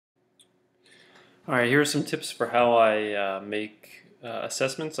All right, here are some tips for how I make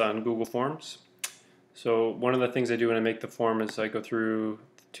assessments on Google Forms. So one of the things I do when I make the form is I go through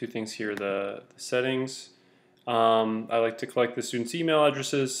two things here, the settings. I like to collect the students' email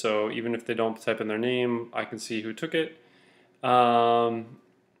addresses, so even if they don't type in their name, I can see who took it. They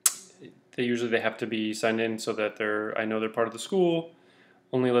have to be signed in so that I know they're part of the school.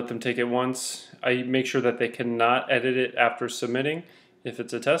 Only let them take it once. I make sure that they cannot edit it after submitting if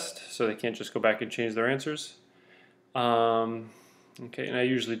it's a test, so they can't just go back and change their answers. Okay, and I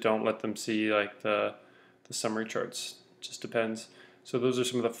usually don't let them see like the summary charts. Just depends. So those are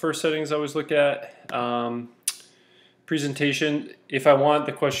some of the first settings I always look at. Presentation, if I want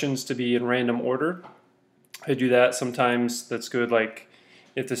the questions to be in random order, I do that. Sometimes that's good, like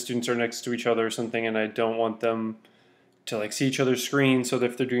if the students are next to each other or something and I don't want them to like see each other's screen, so that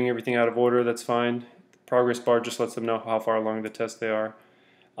if they're doing everything out of order, that's fine. The progress bar just lets them know how far along the test they are.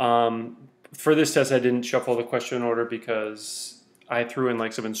 For this test, I didn't shuffle the question order because I threw in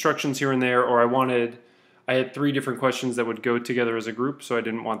like some instructions here and there, or I had 3 different questions that would go together as a group, so I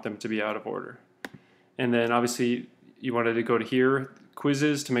didn't want them to be out of order. And then obviously you wanted to go to here,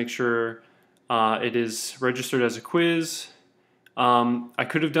 quizzes, to make sure it is registered as a quiz. I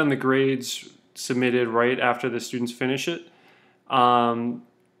could have done the grades submitted right after the students finish it,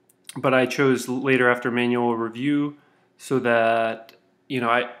 but I chose later after manual review so that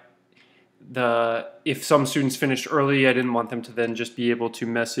if some students finished early, I didn't want them to then just be able to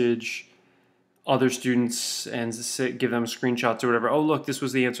message other students and give them screenshots or whatever. Oh, look, this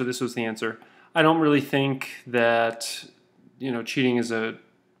was the answer. This was the answer. I don't really think that cheating is a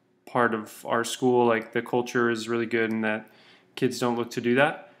part of our school. Like the culture is really good, and that kids don't look to do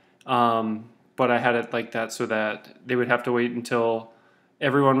that. But I had it like that so that they would have to wait until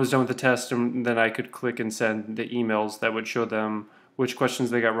everyone was done with the test, and then I could click and send the emails that would show them which questions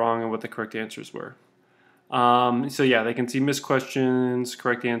they got wrong and what the correct answers were. So yeah, they can see missed questions,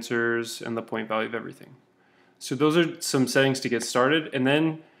 correct answers, and the point value of everything. So those are some settings to get started. And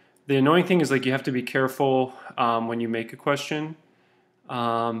then the annoying thing is like you have to be careful when you make a question.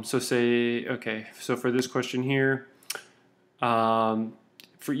 So for this question here,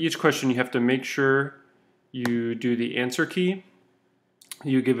 for each question you have to make sure you do the answer key.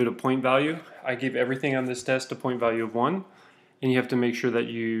 You give it a point value. I gave everything on this test a point value of 1. And you have to make sure that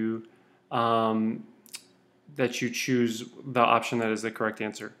you choose the option that is the correct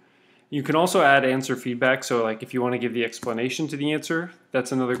answer. You can also add answer feedback. So like if you want to give the explanation to the answer,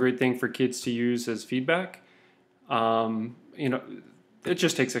 that's another great thing for kids to use as feedback. It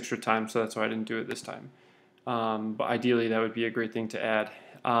just takes extra time, so that's why I didn't do it this time. But ideally, that would be a great thing to add.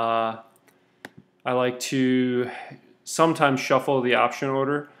 I like to sometimes shuffle the option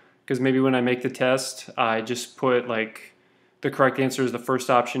order, because maybe when I make the test, I just put like the correct answer is the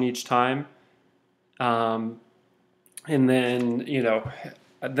first option each time. And then,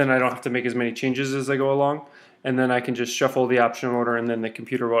 then I don't have to make as many changes as I go along. And then I can just shuffle the option order, and then the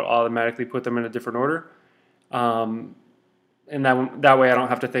computer will automatically put them in a different order. And that way I don't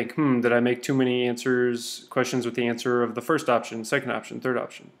have to think, did I make too many questions with the answer of the first option, second option, third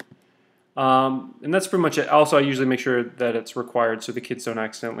option? And that's pretty much it. Also, I usually make sure that it's required so the kids don't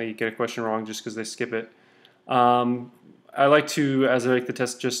accidentally get a question wrong just because they skip it. I like to, as I make the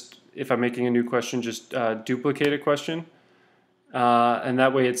test, just if I'm making a new question, just duplicate a question. And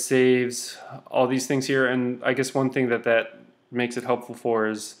that way it saves all these things here. And I guess one thing that makes it helpful for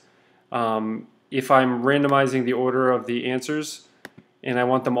is if I'm randomizing the order of the answers and I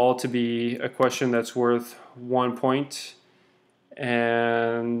want them all to be a question that's worth 1 point,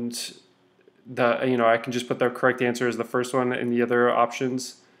 and I can just put the correct answer as the first one and the other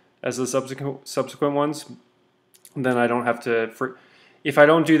options as the subsequent ones. Then I don't have to, if I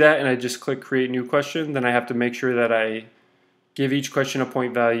don't do that and I just click create new question, then I have to make sure that I give each question a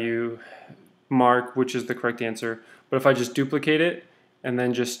point value, mark which is the correct answer. But if I just duplicate it and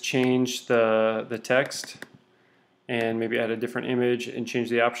then just change the text and maybe add a different image and change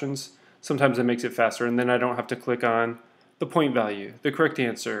the options, sometimes it makes it faster, and then I don't have to click on the point value, the correct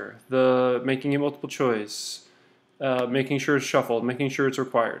answer, the making it multiple choice, making sure it's shuffled, making sure it's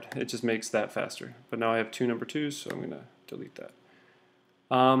required. It just makes that faster. But now I have 2 number 2s, so I'm going to delete that.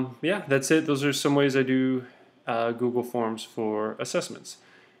 Yeah, that's it. Those are some ways I do Google Forms for assessments.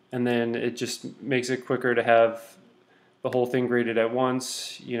 And then it just makes it quicker to have the whole thing graded at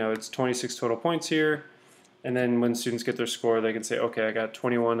once. It's 26 total points here. And then when students get their score, they can say, okay, I got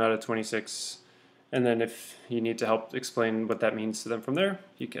 21 out of 26. And then if you need to help explain what that means to them from there,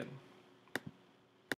 you can.